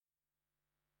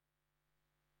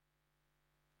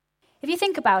If you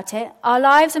think about it, our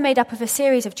lives are made up of a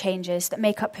series of changes that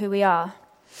make up who we are.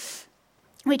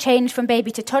 We change from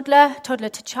baby to toddler, toddler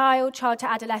to child, child to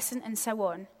adolescent, and so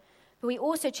on. But we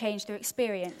also change through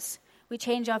experience. We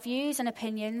change our views and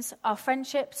opinions, our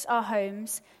friendships, our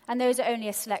homes, and those are only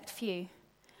a select few.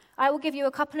 I will give you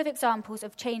a couple of examples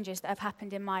of changes that have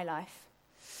happened in my life.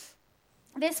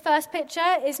 This first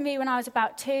picture is me when I was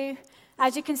about 2.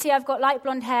 As you can see, I've got light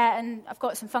blonde hair and I've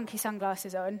got some funky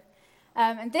sunglasses on.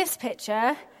 And this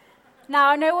picture, now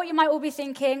I know what you might all be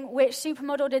thinking, which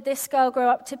supermodel did this girl grow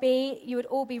up to be? You would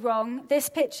all be wrong. This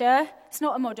picture, it's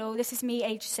not a model, this is me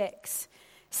age 6.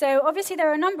 So obviously there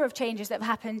are a number of changes that have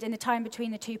happened in the time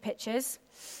between the two pictures.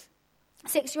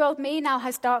 6-year-old me now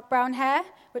has dark brown hair,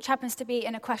 which happens to be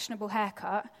in a questionable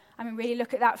haircut. I mean, really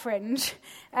look at that fringe.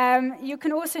 You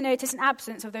can also notice an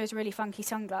absence of those really funky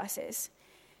sunglasses.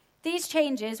 These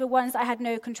changes were ones that I had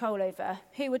no control over.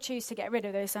 Who would choose to get rid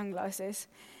of those sunglasses?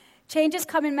 Changes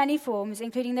come in many forms,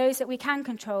 including those that we can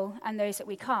control and those that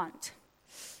we can't.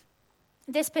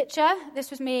 This picture,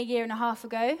 this was me a year and a half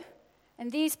ago,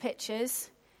 and these pictures,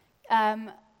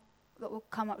 that will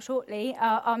come up shortly,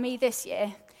 are me this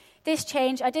year. This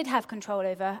change I did have control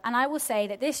over, and I will say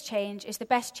that this change is the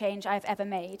best change I've ever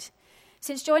made.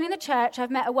 Since joining the church,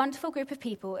 I've met a wonderful group of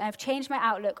people and have changed my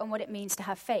outlook on what it means to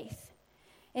have faith.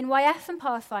 In YF and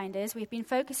Pathfinders, we've been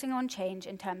focusing on change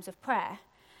in terms of prayer,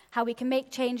 how we can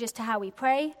make changes to how we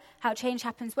pray, how change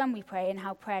happens when we pray, and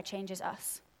how prayer changes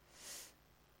us.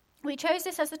 We chose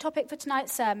this as the topic for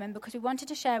tonight's sermon because we wanted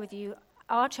to share with you,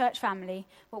 our church family,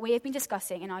 what we have been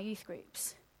discussing in our youth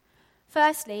groups.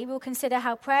 Firstly, we'll consider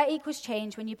how prayer equals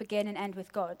change when you begin and end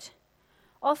with God.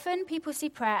 Often, people see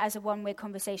prayer as a one-way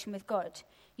conversation with God.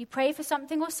 You pray for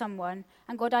something or someone,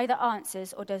 and God either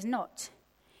answers or does not.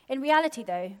 In reality,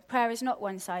 though, prayer is not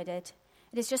one-sided.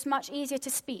 It is just much easier to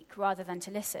speak rather than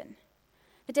to listen.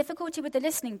 The difficulty with the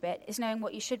listening bit is knowing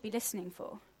what you should be listening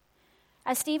for.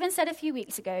 As Stephen said a few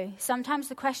weeks ago, sometimes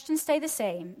the questions stay the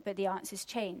same, but the answers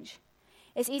change.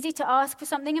 It's easy to ask for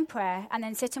something in prayer and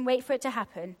then sit and wait for it to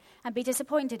happen and be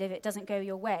disappointed if it doesn't go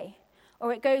your way,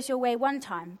 or it goes your way one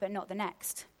time but not the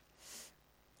next.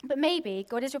 But maybe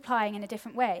God is replying in a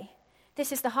different way.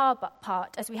 This is the hard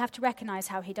part, as we have to recognize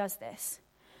how he does this.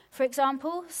 For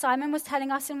example, Simon was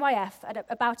telling us in YF at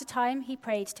about a time he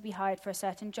prayed to be hired for a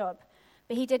certain job,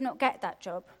 but he did not get that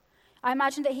job. I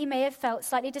imagine that he may have felt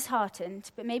slightly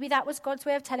disheartened, but maybe that was God's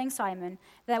way of telling Simon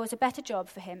there was a better job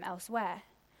for him elsewhere,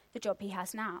 the job he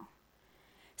has now.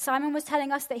 Simon was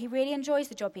telling us that he really enjoys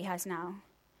the job he has now.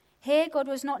 Here, God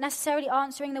was not necessarily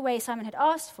answering the way Simon had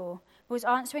asked for, but was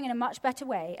answering in a much better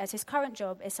way, as his current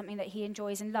job is something that he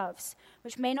enjoys and loves,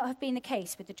 which may not have been the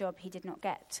case with the job he did not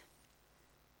get.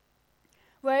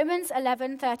 Romans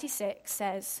 11:36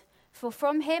 says, "For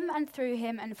from him and through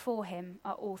him and for him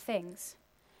are all things."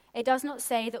 It does not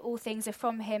say that all things are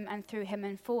from him and through him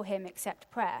and for him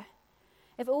except prayer.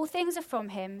 If all things are from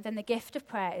him, then the gift of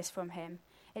prayer is from him.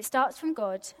 It starts from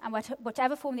God, and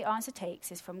whatever form the answer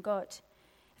takes is from God.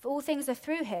 If all things are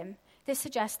through him, this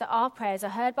suggests that our prayers are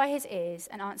heard by his ears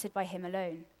and answered by him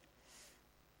alone.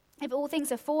 If all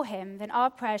things are for him, then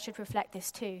our prayers should reflect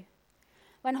this too.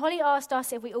 When Holly asked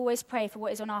us if we always pray for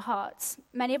what is on our hearts,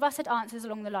 many of us had answers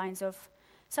along the lines of,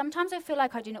 "Sometimes I feel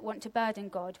like I do not want to burden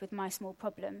God with my small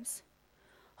problems."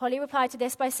 Holly replied to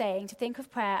this by saying to think of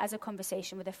prayer as a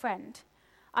conversation with a friend.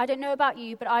 I don't know about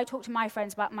you, but I talk to my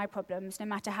friends about my problems, no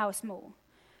matter how small.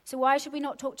 So why should we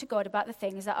not talk to God about the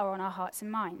things that are on our hearts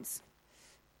and minds?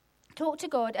 Talk to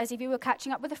God as if you were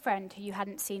catching up with a friend who you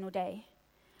hadn't seen all day.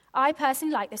 I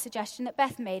personally like the suggestion that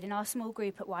Beth made in our small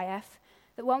group at YF,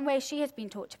 that one way she has been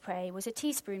taught to pray was a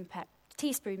teaspoon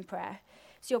prayer.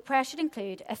 So your prayer should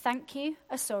include a thank you,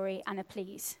 a sorry, and a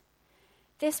please.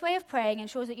 This way of praying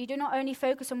ensures that you do not only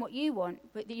focus on what you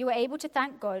want, but that you are able to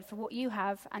thank God for what you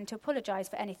have and to apologize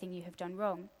for anything you have done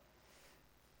wrong.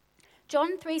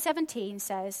 John 3:17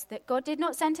 says that God did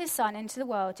not send his Son into the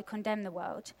world to condemn the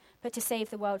world, but to save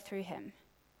the world through him.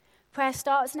 Prayer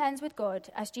starts and ends with God,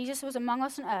 as Jesus was among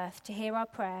us on earth to hear our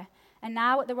prayer, and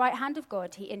now at the right hand of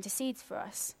God, he intercedes for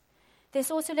us. This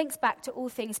also links back to all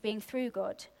things being through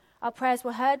God. Our prayers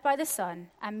were heard by the Son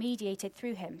and mediated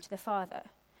through him to the Father.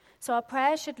 So our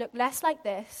prayers should look less like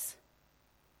this.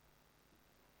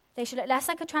 They should look less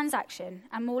like a transaction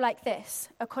and more like this,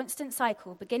 a constant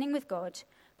cycle beginning with God,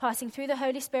 passing through the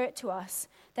Holy Spirit to us,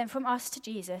 then from us to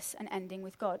Jesus and ending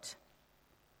with God.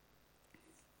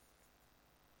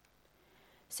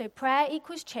 So prayer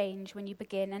equals change when you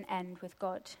begin and end with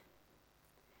God.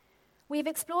 We've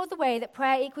explored the way that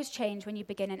prayer equals change when you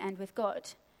begin and end with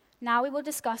God. Now we will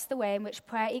discuss the way in which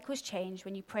prayer equals change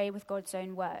when you pray with God's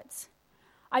own words.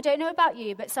 I don't know about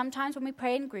you, but sometimes when we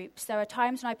pray in groups, there are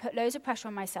times when I put loads of pressure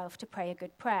on myself to pray a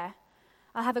good prayer.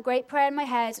 I'll have a great prayer in my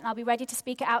head and I'll be ready to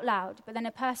speak it out loud, but then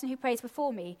a person who prays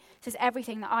before me says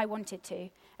everything that I wanted to,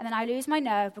 and then I lose my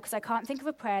nerve because I can't think of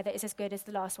a prayer that is as good as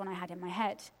the last one I had in my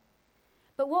head.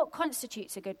 But what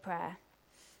constitutes a good prayer?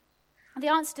 The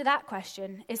answer to that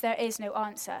question is there is no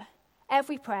answer.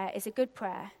 Every prayer is a good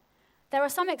prayer. There are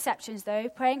some exceptions, though.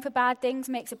 Praying for bad things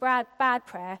makes a bad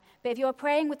prayer, but if you are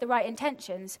praying with the right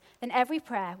intentions, then every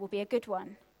prayer will be a good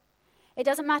one. It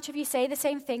doesn't matter if you say the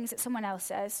same things that someone else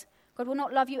says. God will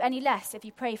not love you any less if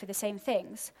you pray for the same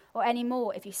things, or any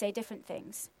more if you say different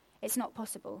things. It's not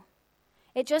possible.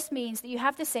 It just means that you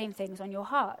have the same things on your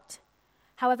heart.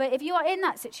 However, if you are in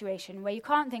that situation where you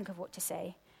can't think of what to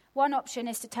say, one option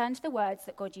is to turn to the words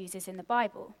that God uses in the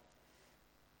Bible.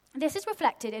 This is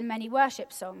reflected in many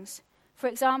worship songs. For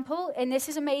example, in This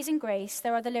Is Amazing Grace,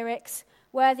 there are the lyrics,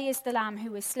 "Worthy is the Lamb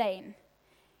who was slain."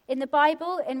 In the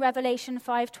Bible, in Revelation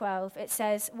 5:12, it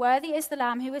says, "Worthy is the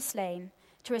Lamb who was slain,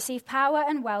 to receive power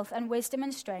and wealth and wisdom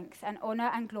and strength and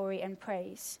honor and glory and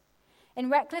praise." In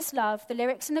Reckless Love, the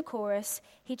lyrics in the chorus,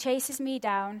 "He chases me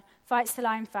down, fights till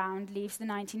I'm found, leaves the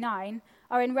 99,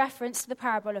 are in reference to the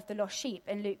parable of the lost sheep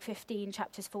in Luke 15,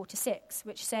 chapters 4-6,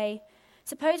 which say,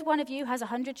 "Suppose one of you has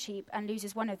 100 sheep and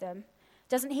loses one of them.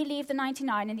 Doesn't he leave the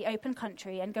 99 in the open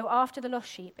country and go after the lost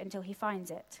sheep until he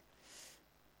finds it?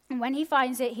 And when he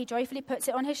finds it, he joyfully puts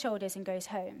it on his shoulders and goes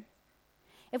home."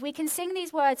 If we can sing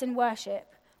these words in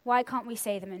worship, why can't we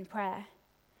say them in prayer?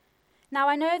 Now,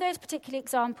 I know those particular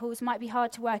examples might be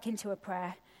hard to work into a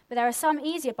prayer, but there are some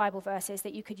easier Bible verses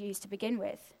that you could use to begin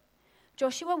with.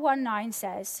 Joshua 1:9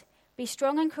 says, "Be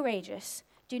strong and courageous.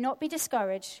 Do not be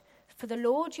discouraged, for the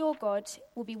Lord your God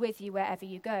will be with you wherever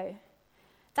you go."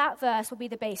 That verse will be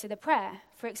the base of the prayer.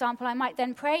 For example, I might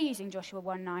then pray using Joshua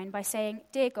 1:9 by saying,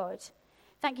 "Dear God,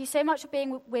 thank you so much for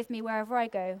being with me wherever I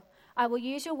go. I will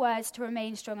use your words to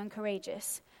remain strong and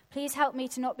courageous. Please help me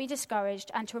to not be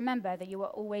discouraged and to remember that you are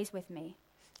always with me.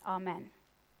 Amen."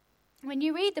 When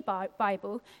you read the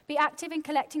Bible, be active in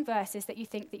collecting verses that you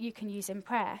think that you can use in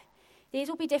prayer. These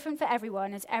will be different for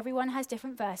everyone, as everyone has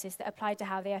different verses that apply to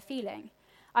how they are feeling,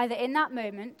 either in that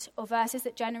moment or verses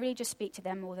that generally just speak to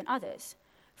them more than others.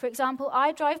 For example,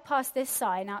 I drive past this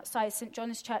sign outside St.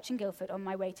 John's Church in Guildford on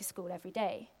my way to school every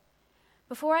day.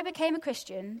 Before I became a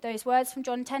Christian, those words from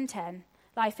John 10:10,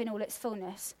 "Life in all its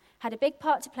fullness," had a big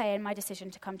part to play in my decision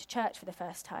to come to church for the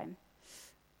first time.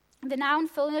 The noun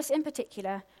fullness in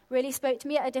particular really spoke to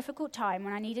me at a difficult time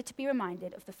when I needed to be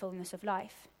reminded of the fullness of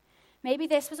life. Maybe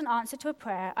this was an answer to a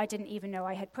prayer I didn't even know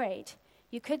I had prayed.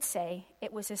 You could say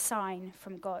it was a sign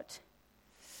from God.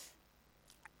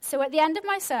 So at the end of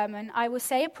my sermon, I will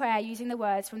say a prayer using the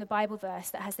words from the Bible verse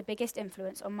that has the biggest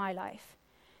influence on my life.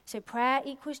 So prayer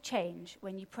equals change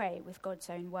when you pray with God's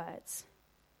own words.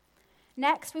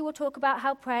 Next, we will talk about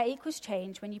how prayer equals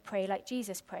change when you pray like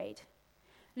Jesus prayed.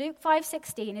 Luke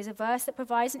 5:16 is a verse that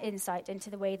provides an insight into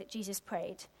the way that Jesus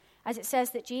prayed, as it says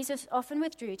that Jesus often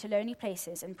withdrew to lonely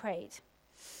places and prayed.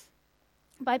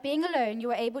 By being alone,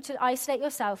 you are able to isolate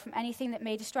yourself from anything that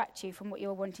may distract you from what you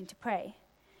are wanting to pray.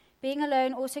 Being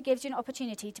alone also gives you an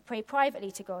opportunity to pray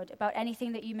privately to God about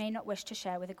anything that you may not wish to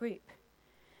share with a group.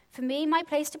 For me, my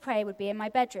place to pray would be in my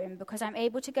bedroom because I'm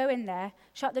able to go in there,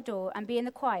 shut the door, and be in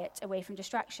the quiet, away from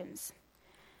distractions.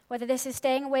 Whether this is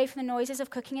staying away from the noises of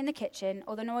cooking in the kitchen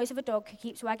or the noise of a dog who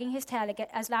keeps wagging his tail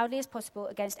as loudly as possible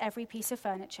against every piece of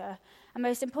furniture, and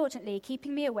most importantly,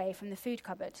 keeping me away from the food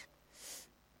cupboard.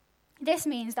 This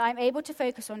means that I'm able to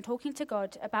focus on talking to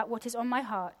God about what is on my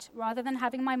heart rather than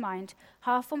having my mind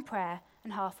half on prayer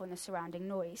and half on the surrounding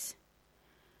noise.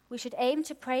 We should aim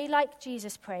to pray like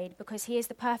Jesus prayed because he is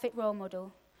the perfect role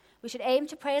model. We should aim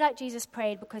to pray like Jesus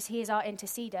prayed because he is our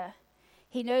interceder.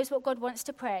 He knows what God wants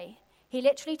to pray. He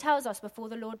literally tells us before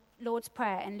the Lord's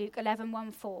Prayer in Luke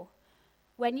 11:1-4,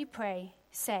 "When you pray,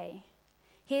 say."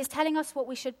 He is telling us what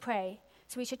we should pray,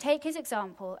 so we should take his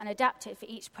example and adapt it for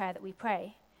each prayer that we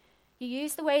pray. You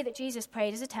use the way that Jesus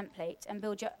prayed as a template and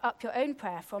build up your own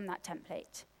prayer from that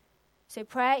template. So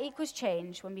prayer equals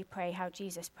change when we pray how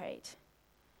Jesus prayed.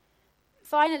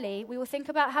 Finally, we will think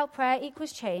about how prayer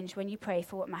equals change when you pray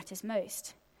for what matters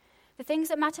most. The things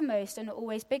that matter most are not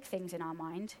always big things in our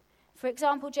mind. For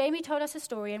example, Jamie told us a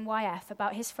story in YF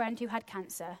about his friend who had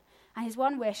cancer, and his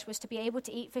one wish was to be able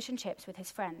to eat fish and chips with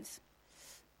his friends.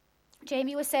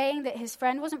 Jamie was saying that his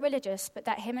friend wasn't religious, but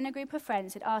that him and a group of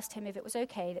friends had asked him if it was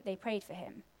okay that they prayed for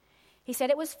him. He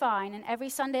said it was fine, and every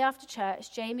Sunday after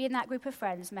church, Jamie and that group of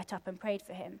friends met up and prayed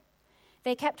for him.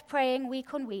 They kept praying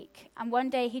week on week, and one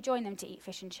day he joined them to eat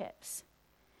fish and chips.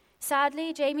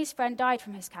 Sadly, Jamie's friend died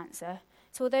from his cancer,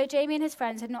 So although Jamie and his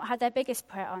friends had not had their biggest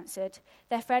prayer answered,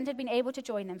 their friend had been able to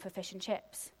join them for fish and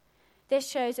chips. This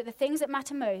shows that the things that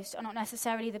matter most are not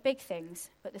necessarily the big things,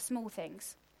 but the small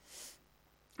things.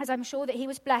 As I'm sure that he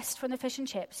was blessed from the fish and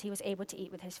chips he was able to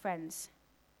eat with his friends.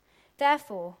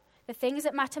 Therefore, the things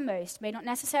that matter most may not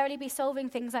necessarily be solving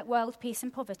things like world peace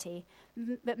and poverty,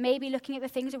 but maybe looking at the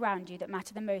things around you that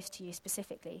matter the most to you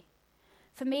specifically.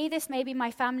 For me, this may be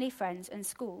my family, friends, and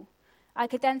school. I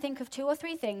could then think of 2 or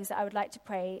 3 things that I would like to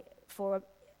pray for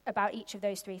about each of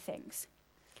those 3 things.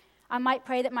 I might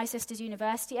pray that my sister's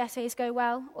university essays go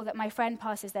well, or that my friend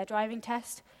passes their driving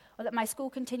test, or that my school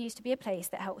continues to be a place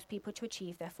that helps people to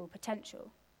achieve their full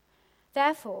potential.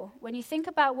 Therefore, when you think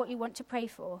about what you want to pray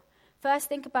for, first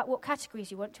think about what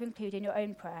categories you want to include in your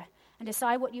own prayer, and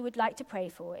decide what you would like to pray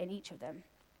for in each of them.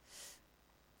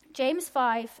 James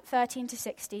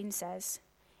 5:13-16 says,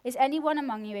 "Is anyone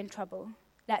among you in trouble?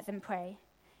 Let them pray.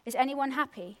 Is anyone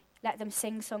happy? Let them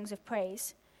sing songs of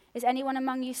praise. Is anyone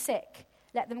among you sick?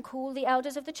 Let them call the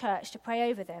elders of the church to pray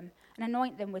over them and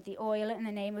anoint them with the oil in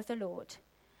the name of the Lord.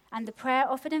 And the prayer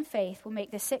offered in faith will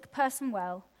make the sick person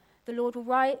well. The Lord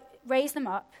will raise them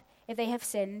up. If they have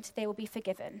sinned, they will be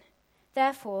forgiven.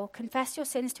 Therefore, confess your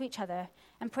sins to each other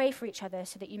and pray for each other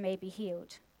so that you may be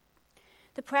healed."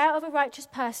 The prayer of a righteous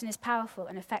person is powerful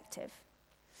and effective.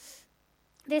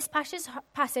 This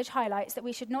passage highlights that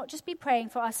we should not just be praying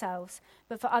for ourselves,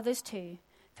 but for others too,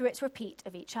 through its repeat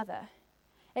of each other.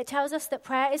 It tells us that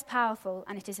prayer is powerful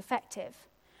and it is effective.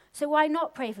 So why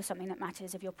not pray for something that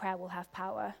matters if your prayer will have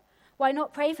power? Why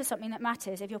not pray for something that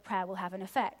matters if your prayer will have an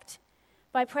effect?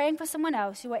 By praying for someone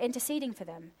else, you are interceding for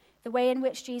them, the way in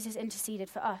which Jesus interceded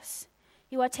for us.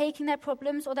 You are taking their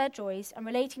problems or their joys and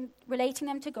relating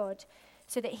them to God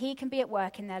so that he can be at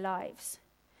work in their lives.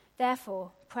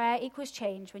 Therefore, prayer equals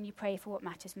change when you pray for what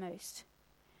matters most.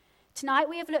 Tonight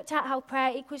we have looked at how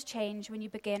prayer equals change when you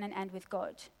begin and end with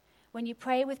God, when you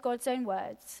pray with God's own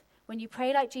words, when you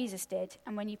pray like Jesus did,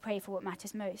 and when you pray for what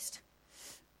matters most.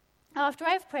 After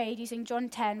I have prayed using John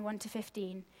 10,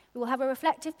 1-15, we will have a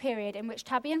reflective period in which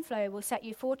Tabby and Flo will set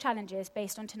you 4 challenges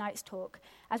based on tonight's talk,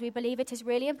 as we believe it is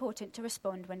really important to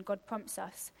respond when God prompts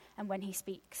us and when he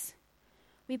speaks.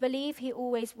 We believe he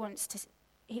always wants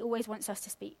us to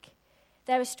speak.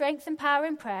 There is strength and power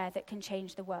in prayer that can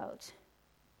change the world.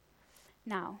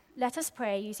 Now, let us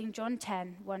pray using John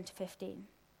 10, 1-15.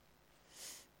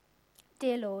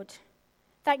 Dear Lord,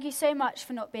 thank you so much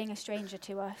for not being a stranger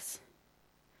to us.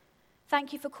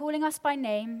 Thank you for calling us by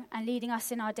name and leading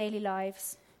us in our daily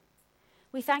lives.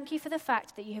 We thank you for the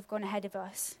fact that you have gone ahead of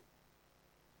us.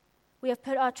 We have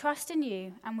put our trust in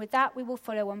you, and with that we will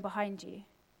follow on behind you.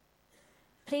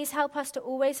 Please help us to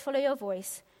always follow your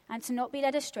voice and to not be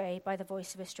led astray by the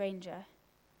voice of a stranger.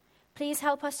 Please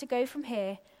help us to go from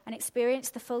here and experience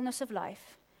the fullness of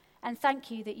life, and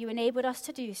thank you that you enabled us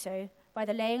to do so by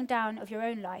the laying down of your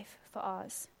own life for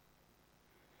ours.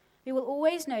 We will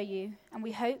always know you, and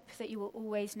we hope that you will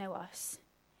always know us.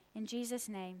 In Jesus'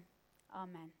 name,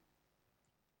 amen.